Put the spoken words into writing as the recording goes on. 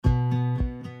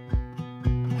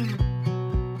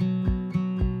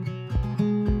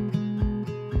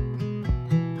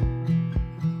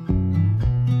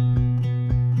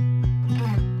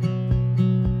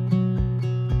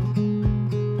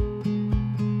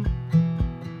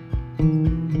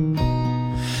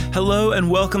Hello and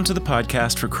welcome to the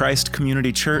podcast for Christ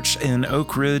Community Church in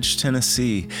Oak Ridge,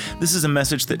 Tennessee. This is a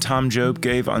message that Tom Job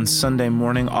gave on Sunday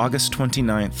morning, August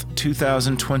 29th,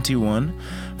 2021,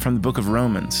 from the book of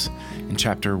Romans in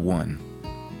chapter 1.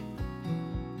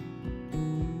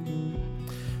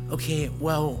 Okay,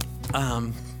 well,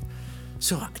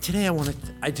 so today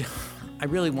I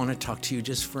really want to talk to you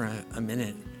just for a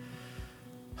minute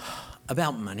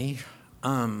about money.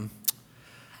 I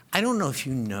don't know if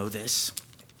you know this,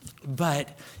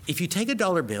 but if you take a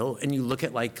dollar bill and you look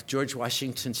at like George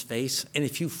Washington's face, and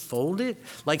if you fold it,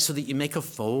 like so that you make a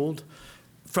fold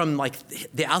from like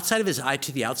the outside of his eye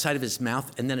to the outside of his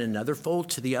mouth, and then another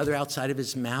fold to the other outside of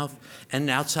his mouth and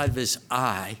outside of his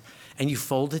eye, and you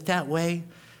fold it that way,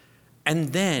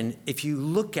 and then if you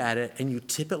look at it and you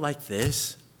tip it like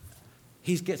this,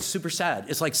 he gets super sad.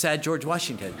 It's like sad George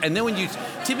Washington. And then when you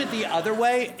tip it the other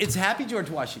way, it's happy George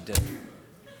Washington.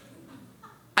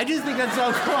 I just think that's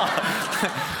so cool.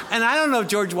 And I don't know if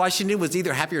George Washington was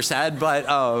either happy or sad, but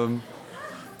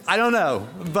I don't know.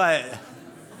 But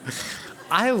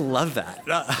I love that.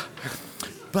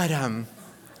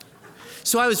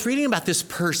 So I was reading about this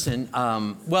person.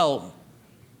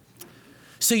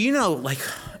 So you know, like,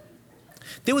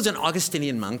 there was an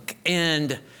Augustinian monk,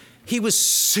 and he was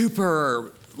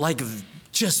super, like,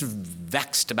 just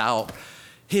vexed about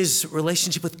his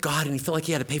relationship with God, and he felt like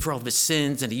he had to pay for all of his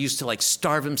sins, and he used to like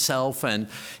starve himself, and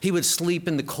he would sleep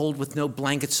in the cold with no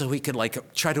blankets so he could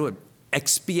like try to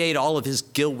expiate all of his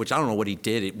guilt, which I don't know what he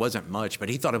did. It wasn't much, but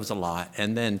he thought it was a lot.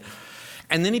 And then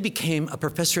he became a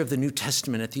professor of the New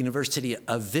Testament at the University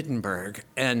of Wittenberg,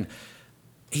 and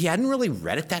he hadn't really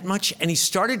read it that much, and he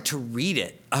started to read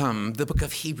it, the book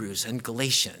of Hebrews and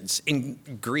Galatians in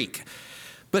Greek,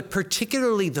 but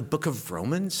particularly the book of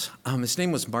Romans. His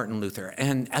name was Martin Luther,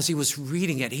 and as he was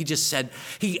reading it, he just said,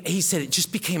 he said, it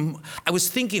just became, I was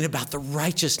thinking about the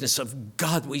righteousness of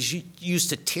God, which used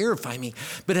to terrify me,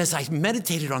 but as I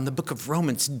meditated on the book of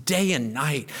Romans day and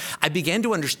night, I began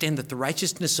to understand that the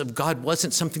righteousness of God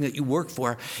wasn't something that you work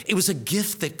for. It was a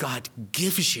gift that God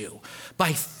gives you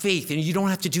by faith, and you don't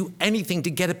have to do anything to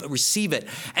get it, but receive it.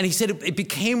 And he said it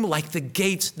became like the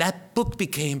gates, that book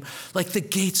became like the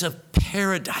gates of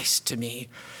paradise to me.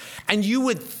 And you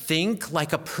would think,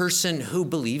 like a person who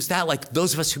believes that, like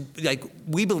those of us who, like,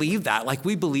 we believe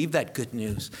that good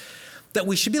news, that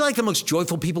we should be like the most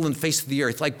joyful people in the face of the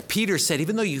earth. Like Peter said,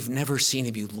 even though you've never seen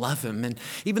him, you love him. And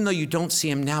even though you don't see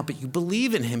him now, but you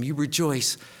believe in him, you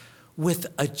rejoice with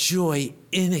a joy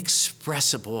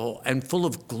inexpressible and full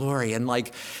of glory. And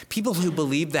like people who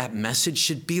believe that message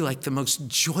should be like the most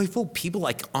joyful people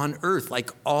like on earth, like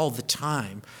all the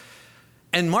time.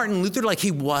 And Martin Luther, like he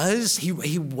was, and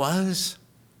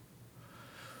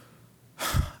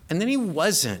then he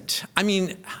wasn't. I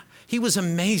mean, he was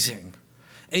amazing,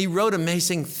 and he wrote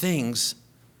amazing things,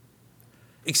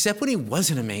 except when he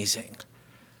wasn't amazing.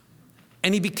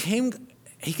 And he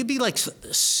could be like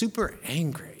super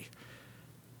angry,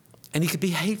 and he could be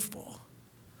hateful,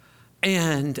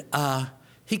 and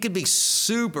he could be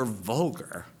super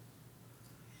vulgar.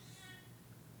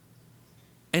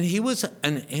 And he was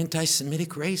an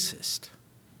anti-Semitic racist.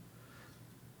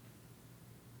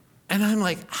 And I'm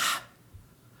like,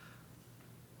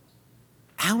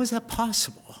 how is that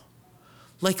possible?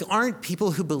 Like, aren't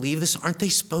people who believe this, aren't they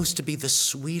supposed to be the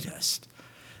sweetest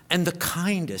and the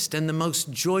kindest and the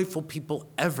most joyful people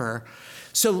ever?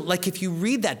 So, like, if you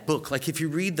read that book, like if you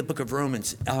read the book of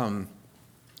Romans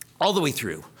all the way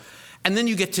through, and then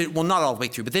you get to, well, not all the way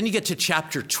through, but then you get to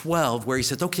chapter 12 where he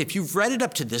says, okay, if you've read it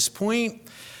up to this point,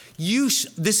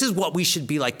 this is what we should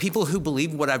be like. People who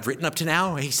believe what I've written up to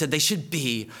now, he said they should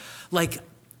be like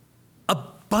a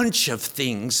bunch of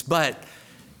things. But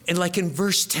and like in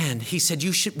verse 10, he said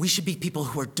we should be people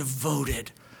who are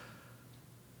devoted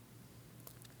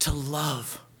to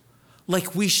love.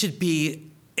 Like we should be,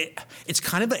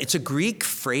 it's a Greek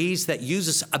phrase that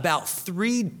uses about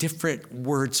 3 different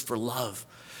words for love.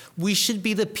 We should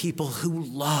be the people who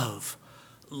love,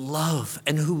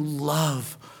 and who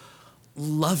love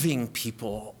loving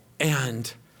people.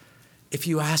 And if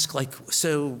you ask, like,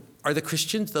 so are the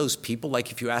Christians those people?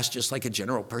 Like, if you ask just like a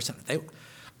general person,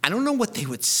 I don't know what they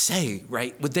would say,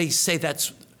 right? Would they say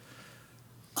that's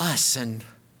us? And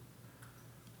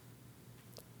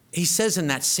he says in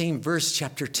that same verse,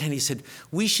 chapter 10, he said,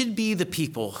 we should be the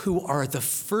people who are the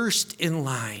first in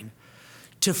line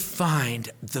to find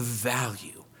the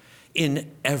value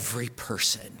in every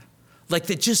person, like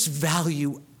that just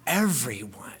value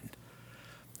everyone.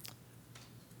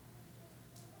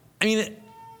 I mean,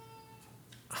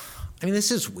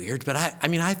 this is weird, but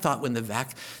I thought when the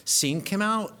vaccine came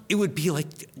out, it would be like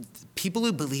people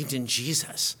who believed in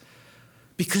Jesus,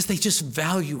 because they just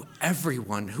value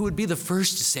everyone. Who would be the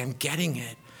first to say, I'm getting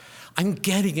it? I'm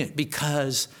getting it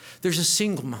because there's a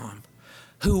single mom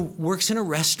who works in a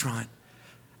restaurant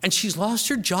and she's lost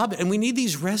her job, and we need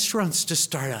these restaurants to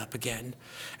start up again.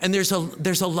 And there's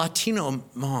a Latino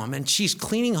mom, and she's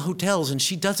cleaning hotels, and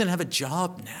she doesn't have a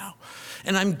job now.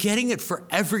 And I'm getting it for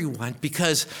everyone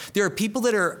because there are people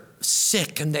that are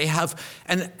sick, and they have,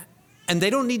 and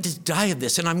they don't need to die of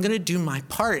this, and I'm going to do my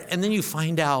part. And then you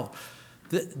find out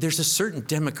that there's a certain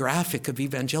demographic of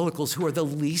evangelicals who are the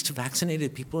least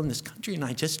vaccinated people in this country, and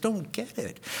I just don't get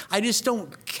it. I just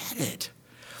don't get it.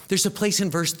 There's a place in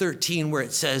verse 13 where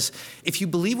it says, if you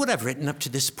believe what I've written up to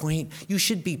this point, you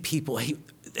should be people.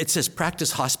 It says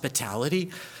practice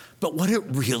hospitality, but what it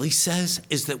really says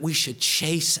is that we should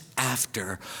chase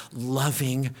after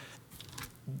loving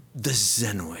the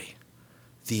Xenoi,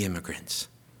 the immigrants.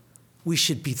 We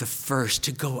should be the first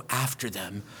to go after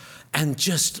them and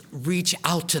just reach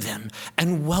out to them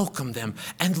and welcome them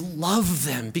and love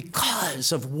them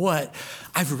because of what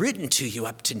I've written to you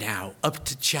up to now, up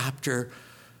to chapter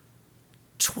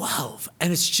 12.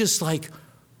 And it's just like,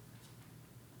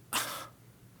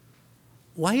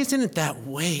 why isn't it that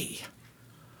way?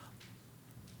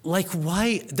 Like,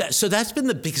 why? So that's been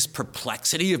the biggest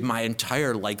perplexity of my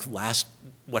entire last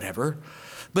whatever.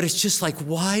 But it's just like,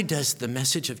 why does the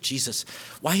message of Jesus,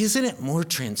 why isn't it more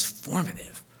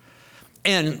transformative?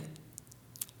 And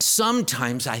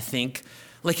sometimes I think,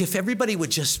 if everybody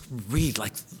would just read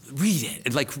it,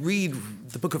 and read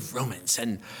the book of Romans,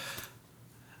 and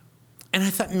I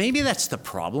thought maybe that's the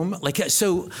problem.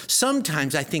 So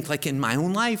sometimes I think, in my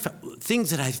own life,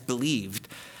 things that I've believed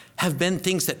have been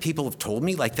things that people have told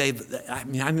me. I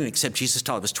didn't accept Jesus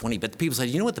till I was 20, but the people said,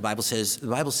 you know what the Bible says? The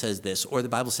Bible says this, or the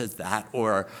Bible says that,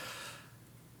 and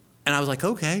I was like,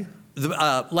 okay.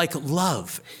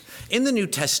 Love. In the New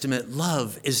Testament,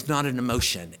 love is not an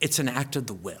emotion. It's an act of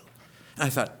the will. And I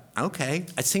thought, okay,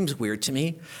 that seems weird to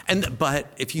me.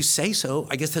 But if you say so,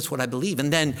 I guess that's what I believe.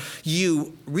 And then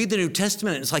you read the New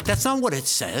Testament, and it's like, that's not what it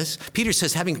says. Peter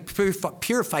says, having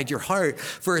purified your heart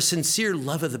for a sincere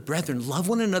love of the brethren, love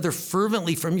one another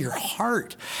fervently from your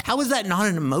heart. How is that not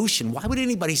an emotion? Why would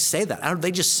anybody say that?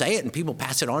 They just say it, and people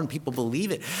pass it on, and people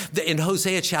believe it. In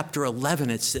Hosea chapter 11,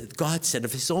 God said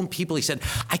of his own people, he said,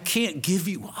 I can't give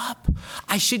you up.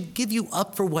 I should give you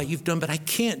up for what you've done, but I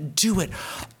can't do it.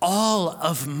 All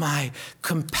of my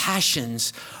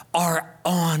compassions are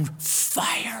on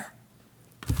fire.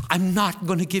 I'm not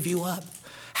going to give you up.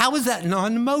 How is that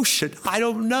non-emotion? I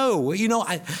don't know.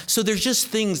 So there's just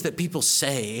things that people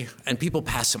say, and people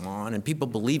pass them on, and people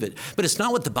believe it, but it's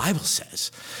not what the Bible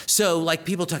says. So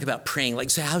people talk about praying,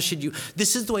 so how should you,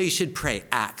 this is the way you should pray,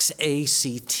 Acts,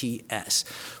 A-C-T-S.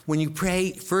 When you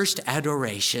pray, first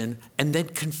adoration, and then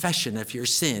confession of your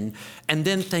sin, and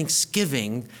then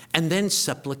thanksgiving, and then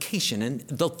supplication. And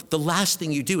the last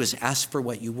thing you do is ask for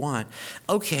what you want.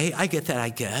 Okay, I get that, I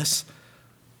guess.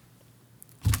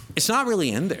 It's not really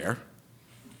in there.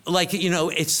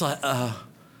 It's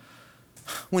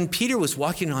when Peter was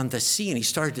walking on the sea and he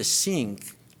started to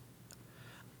sink,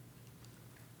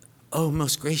 oh,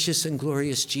 most gracious and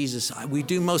glorious Jesus, he would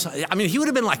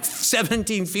have been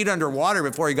 17 feet underwater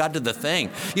before he got to the thing.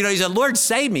 He said, Lord,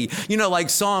 save me.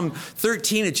 Psalm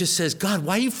 13, it just says, God,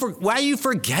 why are you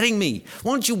forgetting me?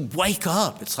 Why don't you wake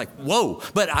up? It's like, whoa.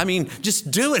 But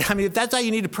just do it. If that's how you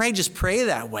need to pray, just pray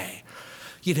that way.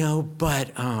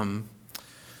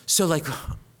 So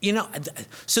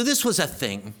this was a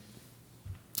thing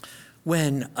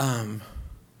when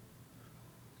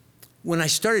I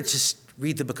started to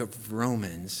read the book of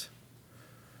Romans,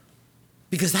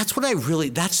 because that's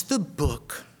the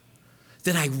book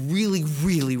that I really,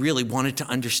 really, really wanted to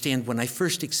understand when I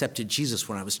first accepted Jesus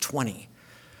when I was 20.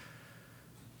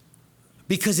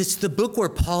 Because it's the book where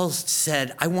Paul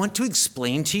said, I want to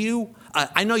explain to you,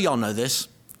 I know y'all know this,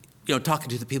 talking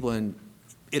to the people in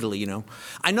Italy,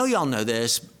 I know y'all know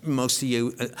this, most of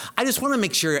you. I just want to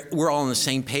make sure we're all on the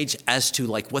same page as to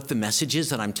what the message is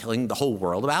that I'm telling the whole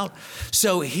world about.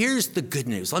 So here's the good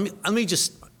news. Let me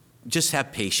just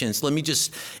have patience. Let me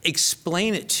just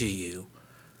explain it to you.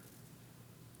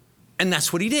 And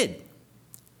that's what he did.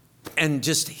 And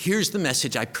just here's the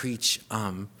message I preach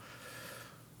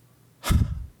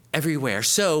everywhere.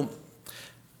 So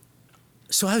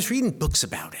I was reading books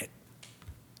about it.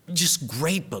 Just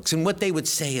great books. And what they would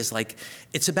say is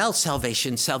it's about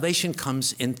salvation. Salvation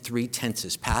comes in 3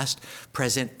 tenses, past,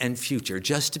 present, and future.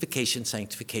 Justification,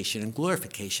 sanctification, and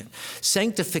glorification.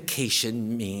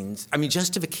 Justification means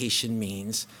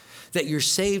that you're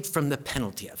saved from the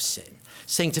penalty of sin.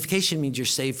 Sanctification means you're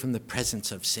saved from the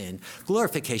presence of sin.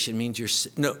 Glorification means you're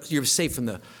saved from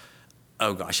the,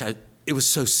 it was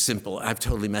so simple. I've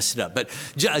totally messed it up. But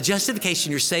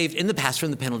justification, you're saved in the past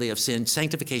from the penalty of sin.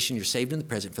 Sanctification, you're saved in the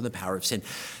present from the power of sin.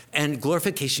 And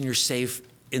glorification, you're saved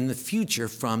in the future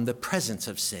from the presence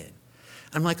of sin.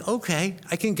 I'm like, okay,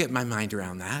 I can get my mind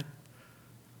around that.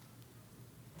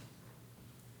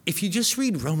 If you just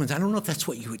read Romans, I don't know if that's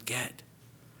what you would get.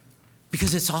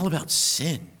 Because it's all about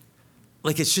sin.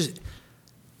 Like it's just,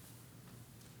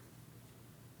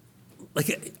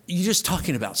 like you're just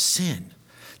talking about sin.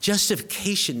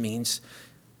 Justification means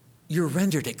you're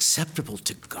rendered acceptable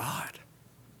to God.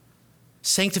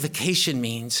 Sanctification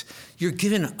means you're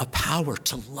given a power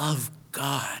to love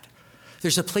God.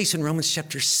 There's a place in Romans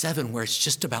chapter 7 where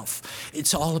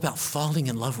it's all about falling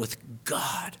in love with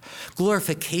God.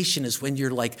 Glorification is when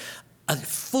you're like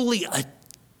fully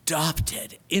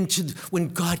adopted into when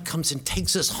God comes and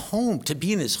takes us home to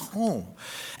be in his home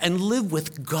and live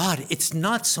with God. It's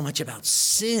not so much about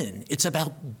sin, it's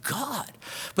about God.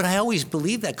 But I always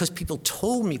believed that because people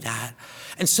told me that.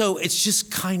 And so it's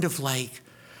just kind of like,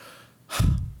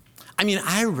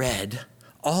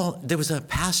 there was a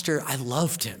pastor, I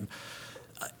loved him,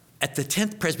 at the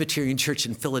 10th Presbyterian Church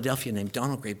in Philadelphia named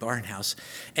Donald Gray Barnhouse,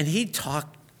 and he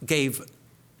gave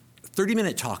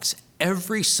 30-minute talks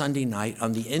every Sunday night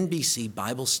on the NBC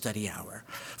Bible Study Hour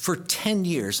for 10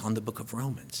 years on the book of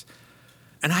Romans.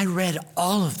 And I read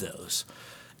all of those.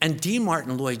 And D.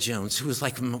 Martin Lloyd-Jones, who was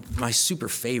like my super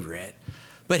favorite,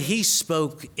 but he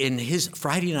spoke in his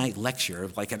Friday night lecture,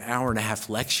 like an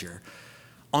hour-and-a-half lecture,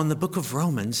 on the book of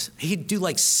Romans. He'd do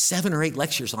like 7 or 8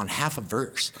 lectures on half a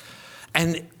verse.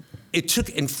 And it took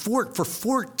for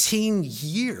 14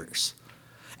 years.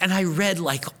 And I read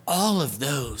like all of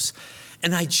those.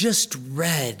 And I just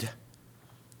read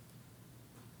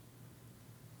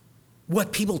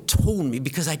what people told me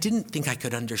because I didn't think I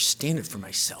could understand it for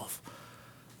myself.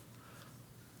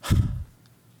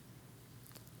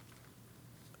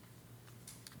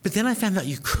 But then I found out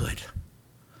you could.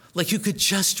 Like you could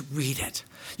just read it.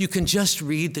 You can just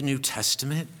read the New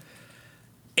Testament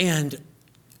and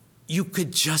you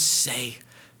could just say,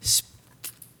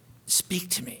 speak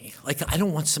to me. Like, I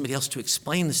don't want somebody else to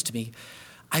explain this to me.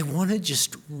 I want to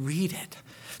just read it.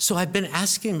 So I've been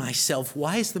asking myself,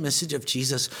 why is the message of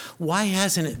Jesus, why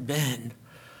hasn't it been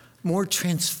more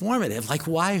transformative? Like,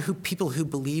 people who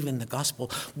believe in the gospel,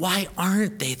 why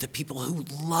aren't they the people who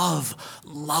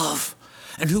love,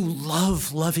 and who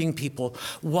love loving people?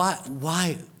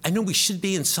 Why? I know we should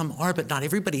be and some are, but not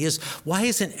everybody is. Why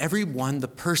isn't everyone the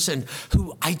person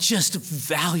who I just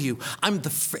value? I'm the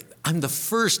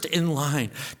first in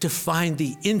line to find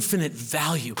the infinite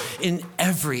value in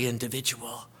every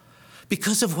individual.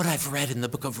 Because of what I've read in the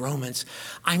book of Romans,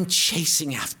 I'm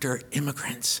chasing after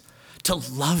immigrants to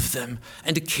love them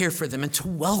and to care for them and to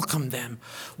welcome them.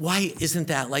 Why isn't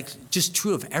that like just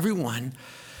true of everyone?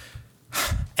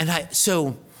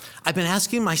 So I've been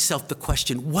asking myself the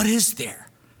question, what is there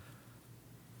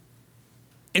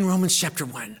in Romans chapter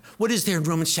 1? What is there in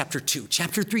Romans chapter 2,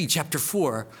 chapter 3, chapter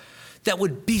 4 that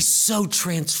would be so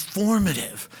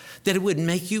transformative that it would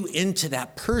make you into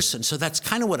that person? So that's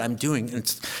kind of what I'm doing. And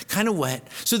it's kind of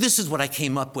so this is what I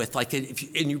came up with. Like and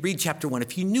you read chapter 1,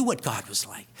 if you knew what God was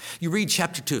like. You read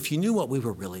chapter 2, if you knew what we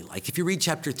were really like. If you read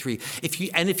chapter 3,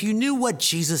 if you knew what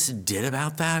Jesus did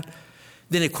about that,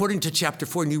 then according to chapter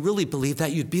 4, and you really believe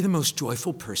that, you'd be the most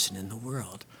joyful person in the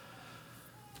world.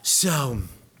 So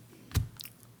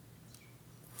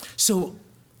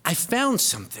I found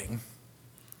something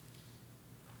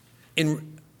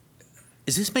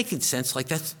is this making sense? Like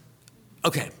that's,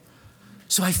 okay.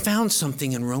 So I found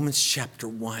something in Romans chapter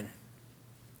 1.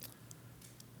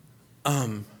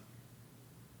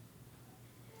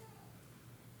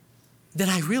 Then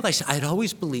I realized I'd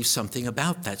always believed something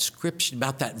about that scripture,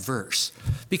 about that verse,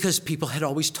 because people had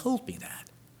always told me that.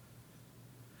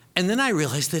 And then I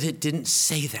realized that it didn't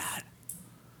say that.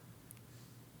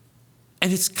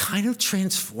 And it's kind of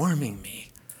transforming me.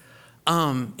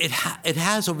 It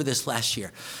has over this last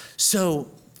year. So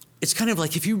it's kind of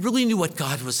like if you really knew what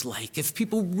God was like, if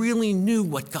people really knew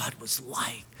what God was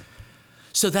like.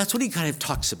 So that's what he kind of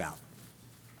talks about.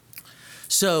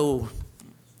 So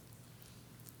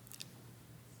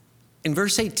in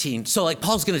verse 18, so like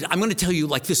I'm going to tell you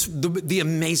like this, the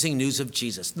amazing news of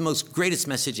Jesus, the most greatest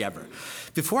message ever.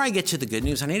 Before I get to the good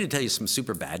news, I need to tell you some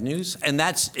super bad news. And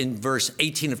that's in verse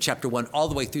 18 of chapter 1, all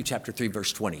the way through chapter 3,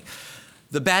 verse 20.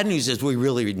 The bad news is we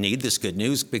really need this good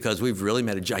news because we've really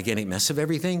made a gigantic mess of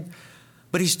everything.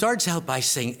 But he starts out by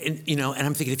saying, and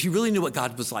I'm thinking, if you really knew what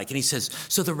God was like, and he says,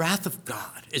 so the wrath of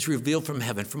God is revealed from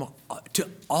heaven to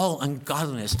all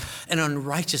ungodliness and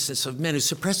unrighteousness of men who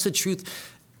suppress the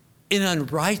truth in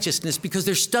unrighteousness because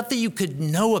there's stuff that you could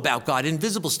know about God,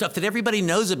 invisible stuff that everybody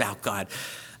knows about God,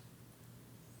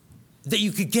 that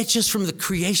you could get just from the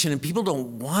creation, and people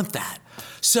don't want that.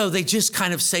 So they just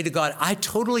kind of say to God, I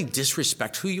totally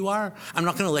disrespect who you are. I'm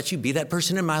not going to let you be that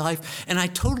person in my life, and I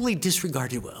totally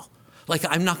disregard your will. Like,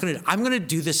 I'm going to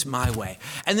do this my way.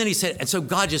 And then he said, and so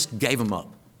God just gave him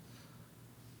up.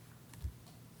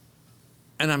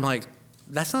 And I'm like,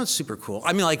 that's not super cool.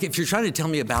 I mean, like, if you're trying to tell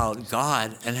me about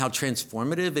God and how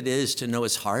transformative it is to know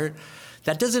his heart,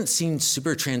 that doesn't seem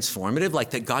super transformative, like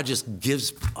that God just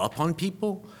gives up on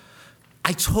people.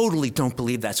 I totally don't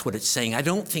believe that's what it's saying. I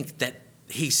don't think that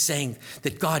he's saying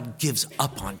that God gives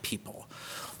up on people.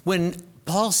 When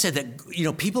Paul said that, you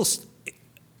know,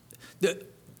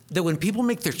 that when people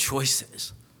make their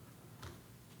choices,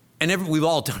 and we've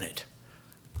all done it,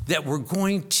 that we're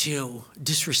going to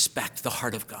disrespect the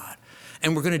heart of God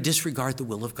and we're going to disregard the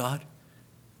will of God,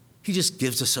 he just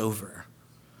gives us over.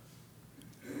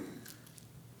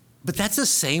 But that's the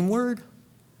same word.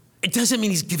 It doesn't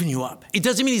mean he's giving you up. It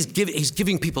doesn't mean he's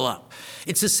giving people up.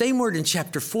 It's the same word in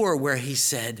chapter 4 where he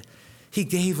said he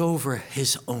gave over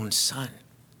his own son.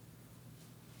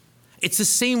 It's the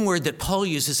same word that Paul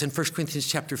uses in 1 Corinthians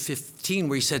chapter 15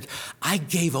 where he said, I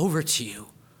gave over to you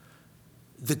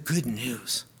the good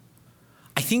news.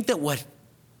 I think that what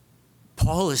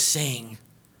Paul is saying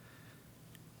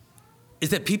is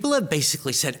that people have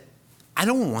basically said, I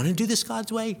don't want to do this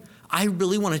God's way. I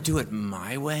really want to do it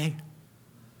my way.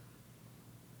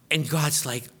 And God's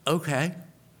like, okay,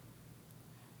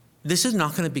 this is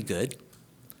not going to be good.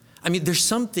 I mean, there's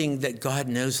something that God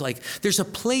knows, like there's a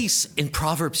place in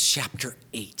Proverbs chapter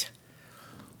 8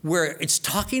 where it's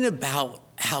talking about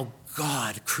how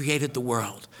God created the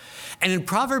world. And in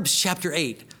Proverbs chapter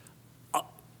 8,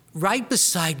 right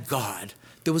beside God,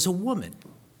 there was a woman.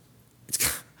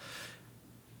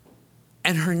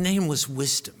 And her name was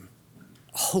Wisdom,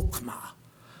 Chokmah.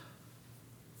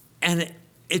 And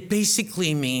it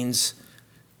basically means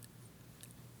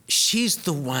she's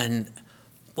the one,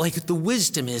 like the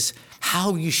wisdom is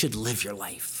how you should live your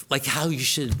life, like how you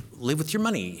should live with your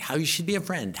money, how you should be a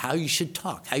friend, how you should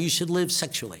talk, how you should live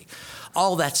sexually,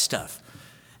 all that stuff.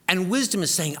 And wisdom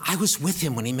is saying, I was with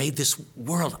him when he made this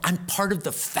world. I'm part of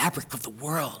the fabric of the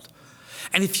world.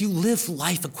 And if you live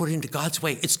life according to God's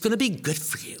way, it's going to be good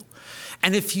for you.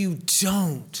 And if you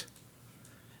don't,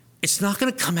 it's not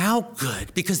going to come out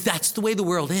good because that's the way the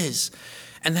world is.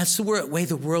 And that's the way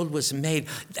the world was made.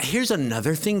 Here's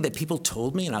another thing that people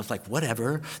told me, and I was like,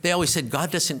 whatever. They always said,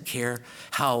 God doesn't care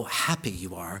how happy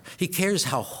you are. He cares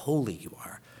how holy you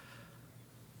are.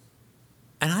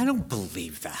 And I don't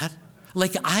believe that.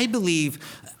 Like, I believe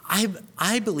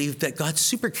that God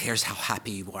super cares how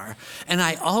happy you are. And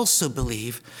I also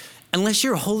believe, unless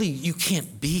you're holy, you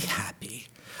can't be happy.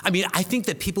 I mean, I think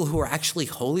that people who are actually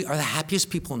holy are the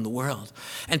happiest people in the world.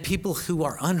 And people who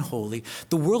are unholy,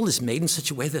 the world is made in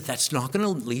such a way that that's not going to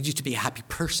lead you to be a happy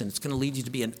person. It's going to lead you to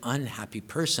be an unhappy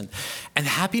person. And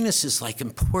happiness is like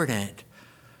important.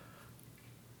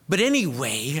 But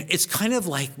anyway, it's kind of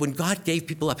like when God gave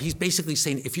people up, he's basically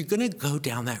saying, if you're going to go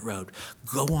down that road,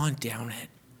 go on down it.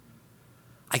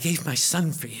 I gave my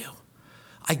son for you.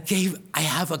 I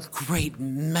have a great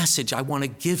message I want to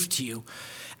give to you.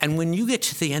 And when you get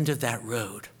to the end of that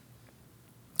road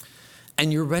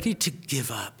and you're ready to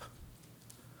give up,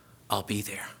 I'll be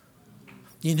there.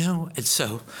 You know? And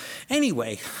so,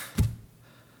 anyway,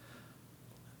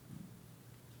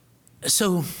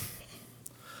 so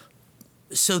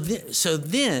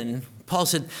then Paul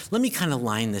said, let me kind of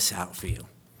line this out for you.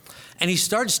 And he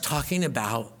starts talking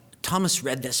about, Thomas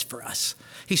read this for us.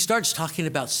 He starts talking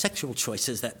about sexual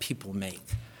choices that people make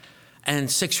and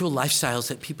sexual lifestyles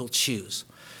that people choose.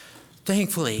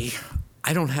 Thankfully,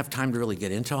 I don't have time to really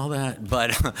get into all that,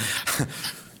 but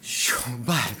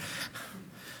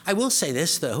I will say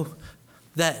this, though,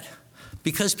 that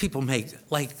because people make,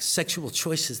 like, sexual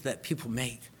choices that people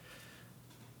make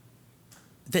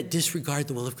that disregard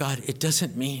the will of God, it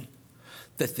doesn't mean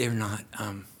that they're not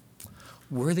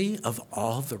worthy of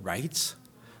all the rights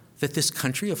that this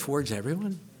country affords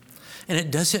everyone. And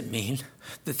it doesn't mean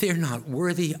that they're not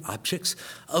worthy objects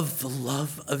of the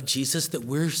love of Jesus that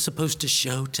we're supposed to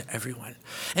show to everyone.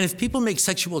 And if people make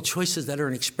sexual choices that are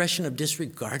an expression of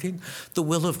disregarding the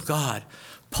will of God,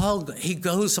 Paul, he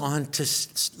goes on to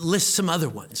list some other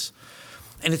ones.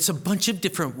 And it's a bunch of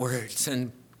different words.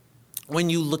 And when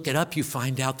you look it up, you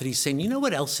find out that he's saying, you know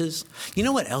what else is? You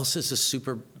know what else is a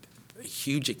super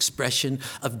huge expression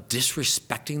of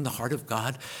disrespecting the heart of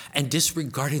God and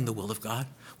disregarding the will of God?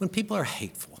 When people are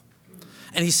hateful.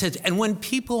 And he said, and when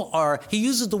people are, he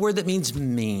uses the word that means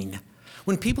mean.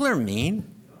 When people are mean,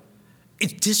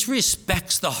 it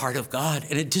disrespects the heart of God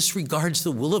and it disregards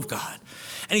the will of God.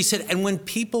 And he said, and when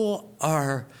people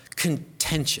are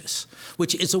contentious,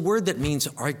 which is a word that means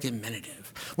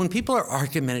argumentative, when people are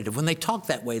argumentative, when they talk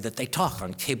that way that they talk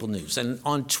on cable news and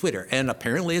on Twitter and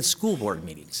apparently at school board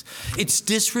meetings, it's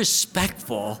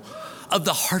disrespectful of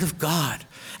the heart of God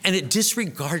and it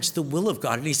disregards the will of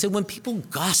God. And he said, when people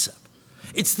gossip,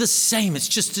 it's the same. It's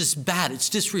just as bad. It's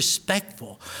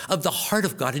disrespectful of the heart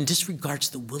of God and disregards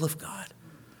the will of God.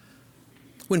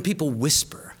 When people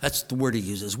whisper, that's the word he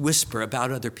uses, whisper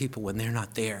about other people when they're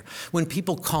not there. When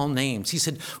people call names, he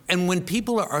said, and when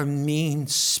people are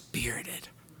mean-spirited,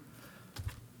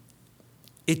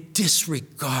 it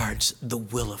disregards the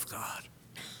will of God.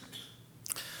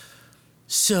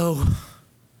 So,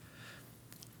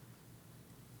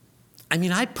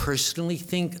 I personally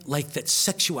think like that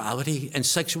sexuality and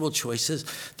sexual choices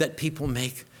that people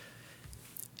make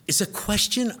is a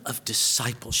question of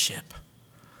discipleship.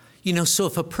 So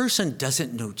if a person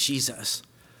doesn't know Jesus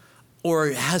or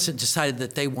hasn't decided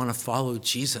that they want to follow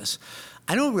Jesus,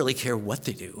 I don't really care what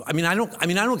they do. I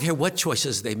don't care what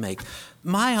choices they make.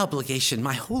 My obligation,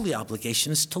 my holy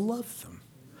obligation is to love them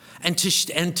and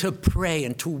to pray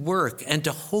and to work and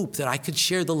to hope that I could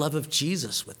share the love of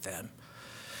Jesus with them.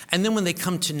 And then when they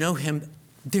come to know him,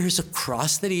 there's a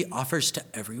cross that he offers to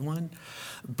everyone.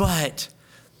 But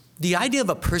the idea of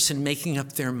a person making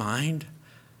up their mind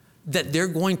that they're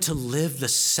going to live the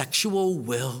sexual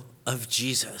will of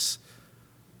Jesus,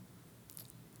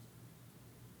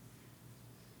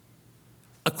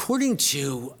 according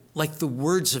to like the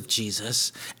words of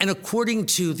Jesus and according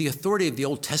to the authority of the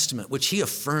Old Testament, which he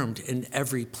affirmed in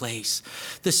every place,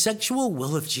 the sexual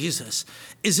will of Jesus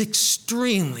is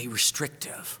extremely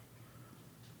restrictive.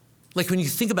 Like when you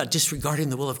think about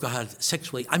disregarding the will of God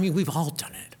sexually, we've all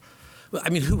done it.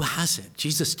 Who hasn't?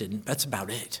 Jesus didn't. That's about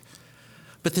it.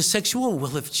 But the sexual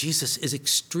will of Jesus is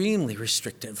extremely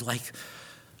restrictive. Like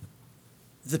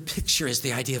the picture is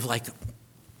the idea of like,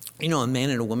 a man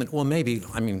and a woman. Well, maybe,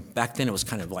 back then it was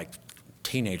kind of like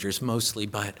teenagers mostly,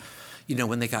 but,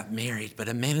 when they got married, but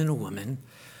a man and a woman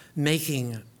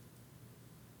making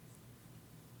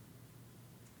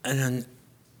an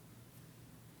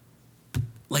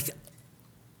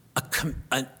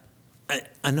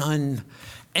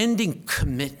unending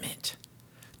commitment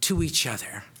to each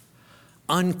other,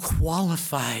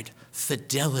 unqualified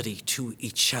fidelity to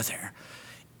each other,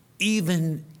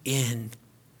 even in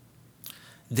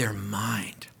their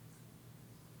mind.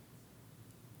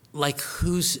 Like,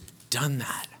 who's done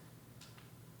that?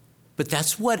 But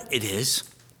that's what it is.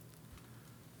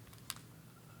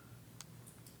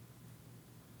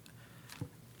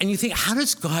 And you think, how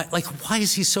does God, why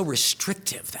is he so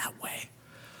restrictive that way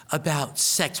about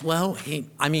sex? Well, the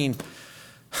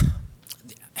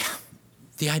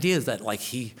idea is that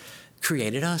he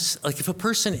created us. If a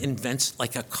person invents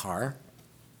a car,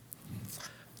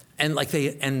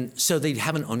 and so they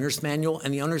have an owner's manual,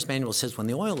 and the owner's manual says when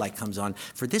the oil light comes on,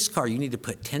 for this car you need to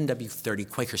put 10W30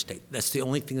 Quaker State. That's the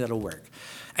only thing that'll work.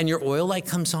 And your oil light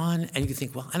comes on, and you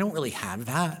think, well, I don't really have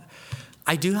that.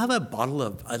 I do have a bottle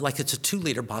of, it's a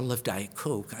 2-liter bottle of Diet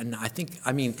Coke, and I think,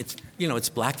 it's, it's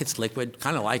black, it's liquid,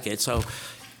 kind of like it. So,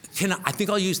 I think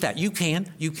I'll use that. You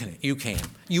can.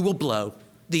 You will blow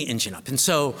the engine up. And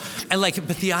so,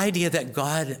 but the idea that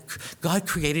God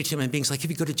created human beings, if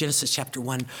you go to Genesis chapter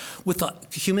 1, with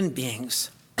human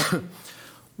beings,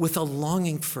 with a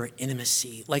longing for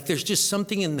intimacy. There's just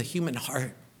something in the human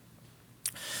heart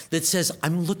that says,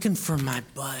 I'm looking for my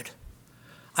bud.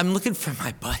 I'm looking for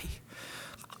my buddy.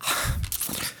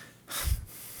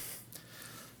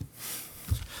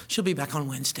 She'll be back on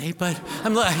Wednesday, but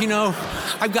I'm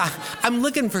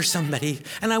looking for somebody,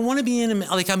 and I want to be intimate.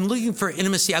 I'm looking for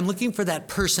intimacy. I'm looking for that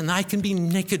person that I can be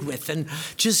naked with, and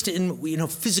just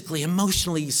physically,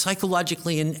 emotionally,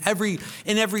 psychologically, in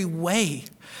every way.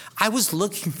 I was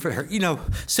looking for her,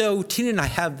 So Tina and I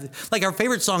have our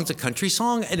favorite song's a country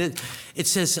song, and it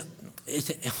says,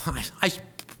 it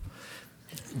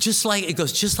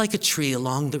goes just like a tree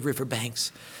along the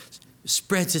riverbanks,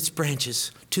 spreads its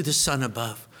branches to the sun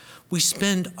above. We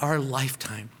spend our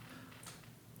lifetime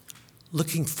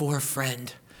looking for a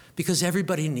friend because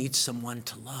everybody needs someone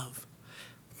to love.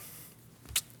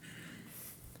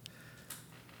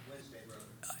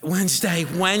 Wednesday.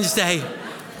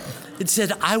 It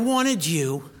said, I wanted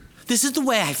you. This is the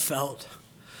way I felt.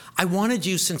 I wanted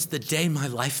you since the day my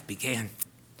life began.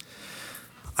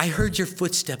 I heard your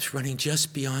footsteps running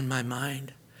just beyond my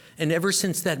mind. And ever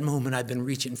since that moment, I've been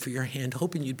reaching for your hand,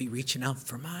 hoping you'd be reaching out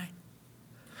for mine.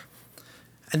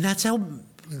 And that's how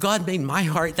God made my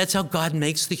heart. That's how God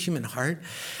makes the human heart.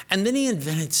 And then he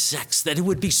invented sex, that it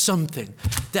would be something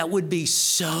that would be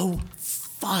so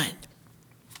fun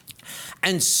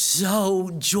and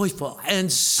so joyful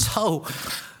and so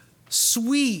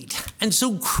sweet and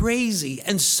so crazy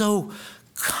and so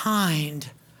kind.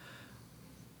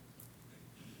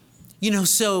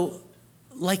 So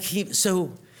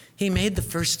he made the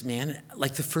first man,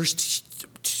 like the first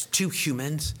two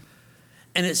humans,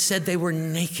 and it said they were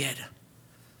naked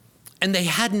and they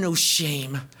had no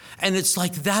shame. And it's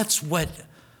like, that's what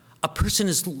a person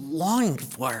is longing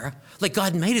for. Like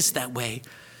God made us that way,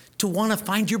 to want to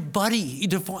find your buddy,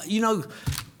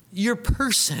 your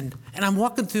person. And I'm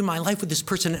walking through my life with this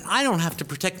person, and I don't have to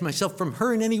protect myself from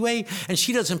her in any way, and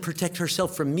she doesn't protect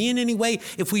herself from me in any way.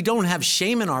 If we don't have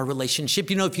shame in our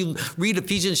relationship, if you read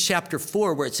Ephesians chapter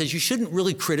 4, where it says you shouldn't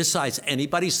really criticize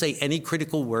anybody, say any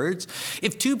critical words.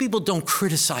 If two people don't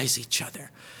criticize each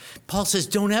other, Paul says,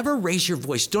 don't ever raise your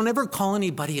voice. Don't ever call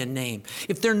anybody a name.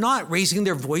 If they're not raising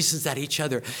their voices at each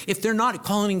other, if they're not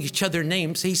calling each other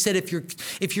names, he said, if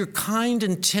you're kind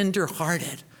and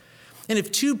tender-hearted, and if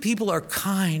two people are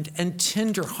kind and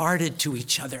tender-hearted to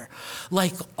each other,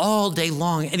 like all day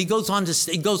long, and he goes on to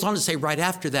say right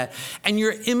after that, and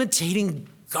you're imitating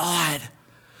God,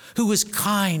 who is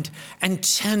kind and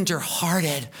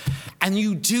tender-hearted, and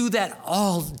you do that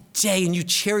all day, and you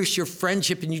cherish your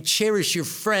friendship, and you cherish your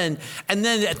friend, and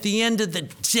then at the end of the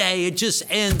day, it just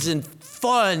ends in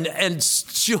fun and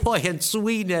joy and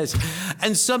sweetness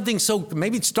and something so,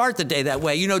 maybe start the day that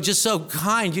way, just so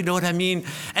kind, you know what I mean?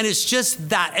 And it's just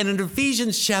that. And in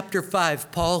Ephesians chapter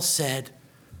 5, Paul said,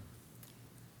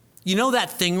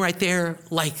 that thing right there,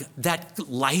 like that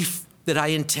life that I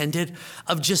intended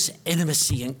of just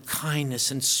intimacy and kindness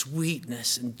and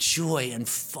sweetness and joy and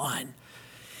fun.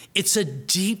 It's a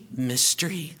deep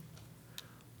mystery.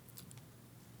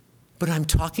 But I'm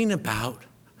talking about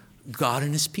God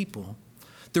and his people.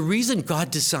 The reason God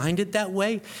designed it that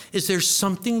way is there's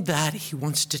something that he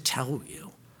wants to tell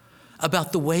you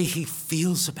about the way he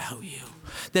feels about you,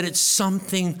 that it's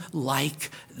something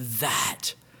like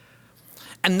that.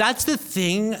 And that's the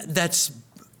thing that's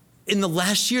in the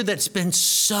last year that's been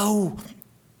so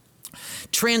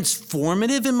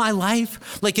transformative in my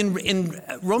life. Like in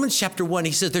Romans chapter 1,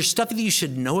 he says there's stuff that you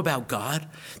should know about God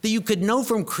that you could know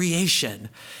from creation.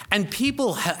 And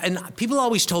people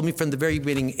always told me from the very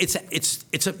beginning,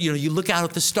 you look out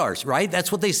at the stars, right?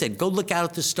 That's what they said. Go look out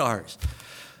at the stars.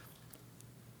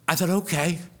 I thought,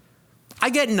 okay. I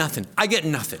get nothing. I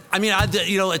mean,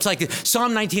 it's like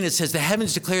Psalm 19, it says, the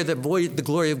heavens declare the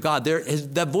glory of God.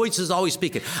 That voice is always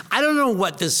speaking. I don't know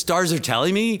what the stars are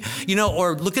telling me,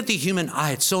 or look at the human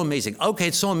eye. It's so amazing. Okay,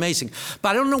 it's so amazing. But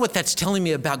I don't know what that's telling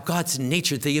me about God's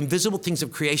nature, the invisible things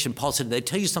of creation. Paul said, they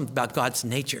tell you something about God's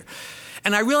nature.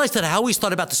 And I realized that I always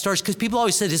thought about the stars because people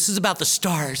always said, this is about the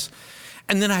stars.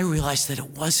 And then I realized that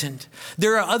it wasn't.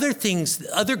 There are other things,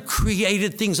 other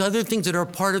created things, other things that are a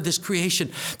part of this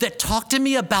creation that talk to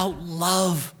me about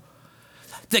love,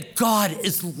 that God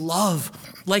is love.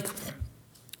 Like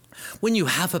when you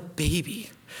have a baby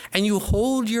and you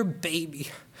hold your baby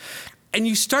and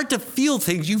you start to feel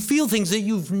things, you feel things that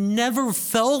you've never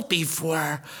felt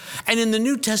before. And in the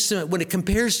New Testament, when it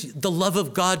compares the love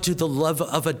of God to the love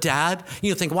of a dad,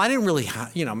 you think, well, I didn't really,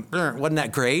 wasn't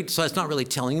that great? So it's not really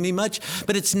telling me much.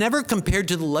 But it's never compared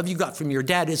to the love you got from your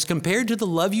dad. It's compared to the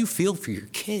love you feel for your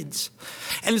kids.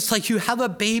 And it's like you have a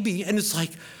baby and it's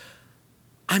like,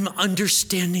 I'm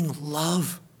understanding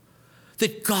love,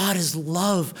 that God is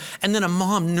love. And then a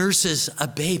mom nurses a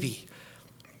baby.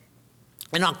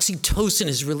 And oxytocin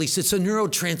is released. It's a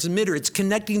neurotransmitter. It's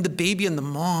connecting the baby and the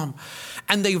mom.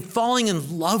 And they're falling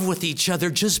in love with each other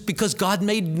just because God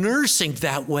made nursing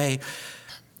that way.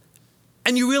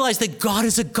 And you realize that God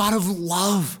is a God of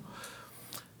love.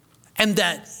 And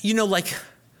that,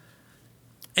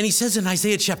 and he says in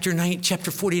Isaiah chapter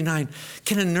 49,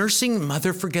 can a nursing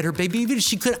mother forget her baby? Even if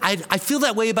she could, I feel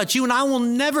that way about you and I will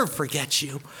never forget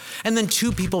you. And then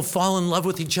two people fall in love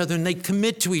with each other and they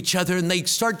commit to each other and they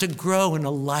start to grow in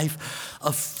a life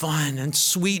of fun and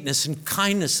sweetness and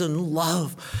kindness and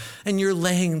love. And you're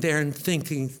laying there and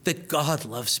thinking that God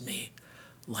loves me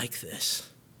like this.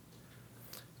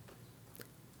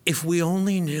 If we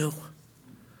only knew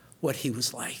what he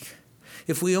was like,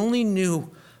 if we only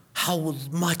knew how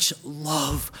much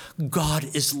love, God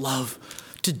is love,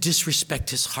 to disrespect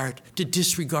his heart, to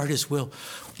disregard his will,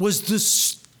 was the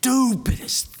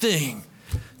stupidest thing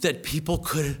that people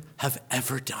could have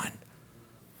ever done.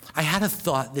 I had a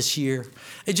thought this year.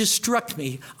 It just struck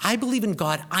me. I believe in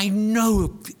God. I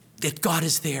know that God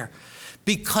is there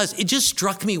because it just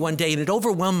struck me one day and it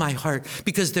overwhelmed my heart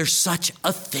because there's such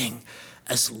a thing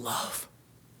as love.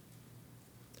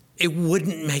 It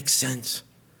wouldn't make sense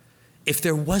if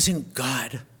there wasn't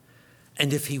God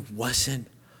and if he wasn't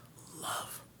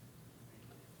love.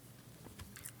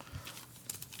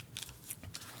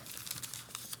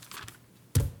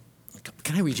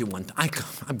 Can I read you one?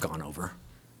 I've gone over.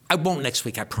 I won't next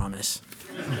week, I promise.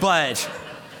 But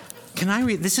can I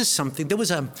read? This is something. There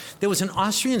was an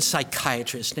Austrian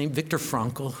psychiatrist named Viktor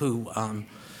Frankl who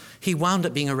he wound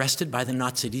up being arrested by the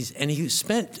Nazis, and he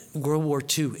spent World War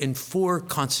II in 4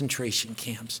 concentration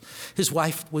camps. His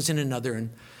wife was in another,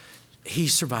 and he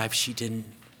survived. She didn't.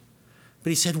 But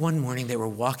he said one morning they were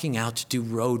walking out to do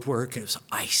road work, and it was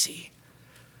icy.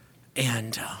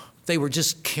 And they were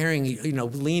just carrying,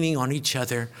 leaning on each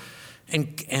other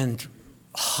and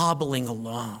hobbling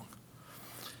along.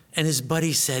 And his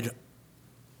buddy said,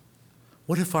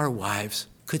 "What if our wives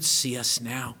could see us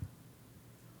now?"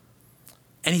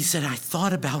 And he said, "I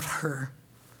thought about her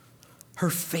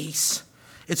face.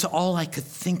 It's all I could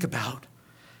think about.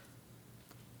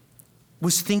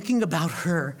 Was thinking about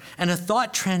her, and a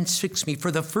thought transfixed me.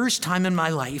 For the first time in my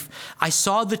life, I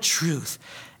saw the truth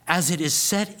as it is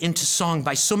set into song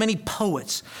by so many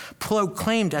poets,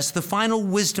 proclaimed as the final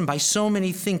wisdom by so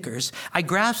many thinkers. I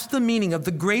grasped the meaning of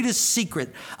the greatest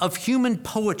secret of human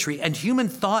poetry and human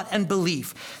thought and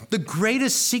belief. The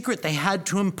greatest secret they had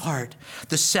to impart,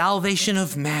 the salvation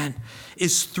of man,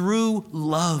 is through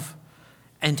love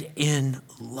and in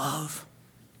love."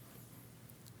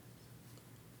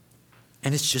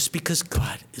 And it's just because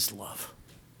God is love.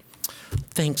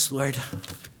 Thanks, Lord.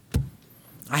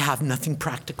 I have nothing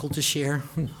practical to share,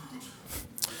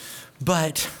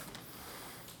 but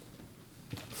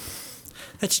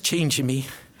that's changing me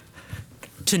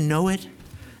to know it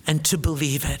and to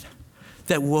believe it,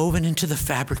 that woven into the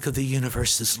fabric of the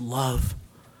universe is love,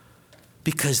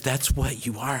 because that's what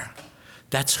you are.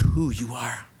 That's who you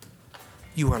are.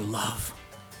 You are love.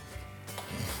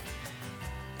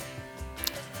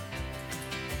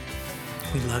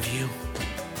 We love you.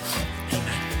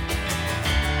 Amen.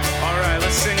 All right,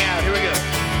 let's sing out. Here we go.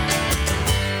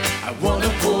 I want to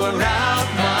pour out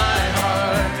my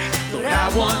heart. Lord, I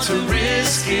want to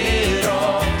risk it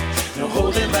all. No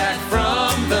holding back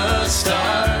from the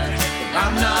start.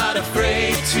 I'm not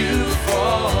afraid to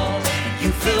fall.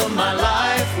 You fill my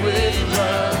life with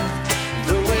love,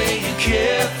 the way you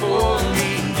care for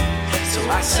me. So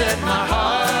I set my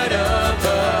heart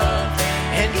above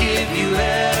and give you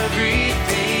everything.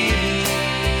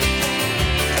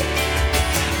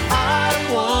 I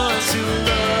want to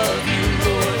love you,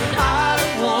 Lord. I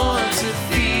want to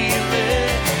feel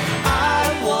it. I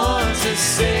want to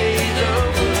say the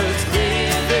words,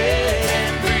 live it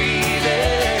and breathe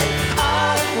it.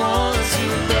 I want to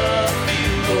love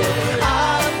you, Lord.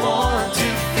 I want to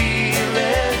feel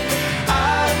it.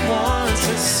 I want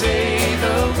to say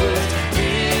the words,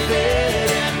 live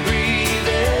it and breathe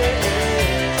it.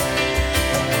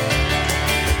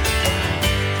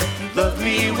 You loved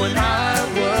me when I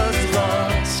was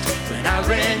lost. When I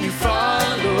ran, you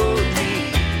followed me.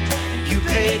 You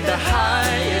paid the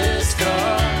highest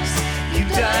cost. You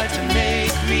died to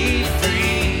make me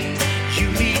free. You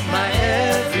meet my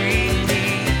every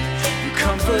need. You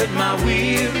comfort my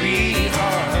weary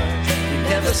heart. You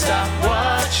never stop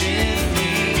watching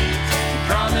me. You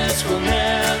promise we'll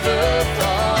never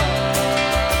part.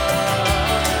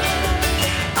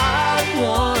 I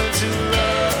want to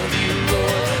love you,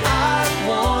 Lord. I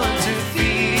want to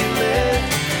feel it.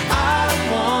 I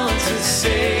want to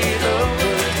say the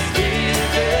words,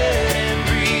 live it and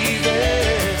breathe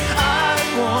it. I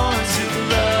want to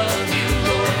love you,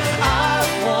 Lord. I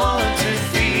want to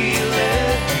feel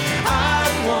it. I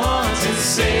want to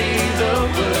say the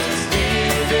words,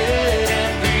 live it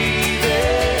and breathe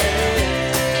it.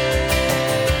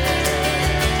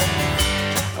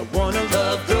 I want to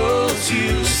love those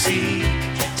you seek,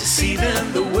 to see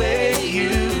them the way you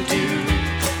do.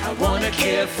 I want to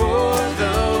care for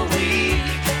the weak,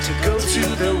 to go to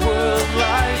the world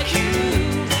like you.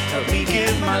 Help me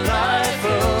give my life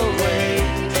away,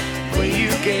 when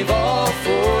you gave all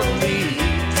for me.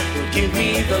 Lord, give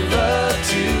me the love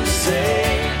to say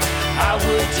I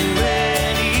would do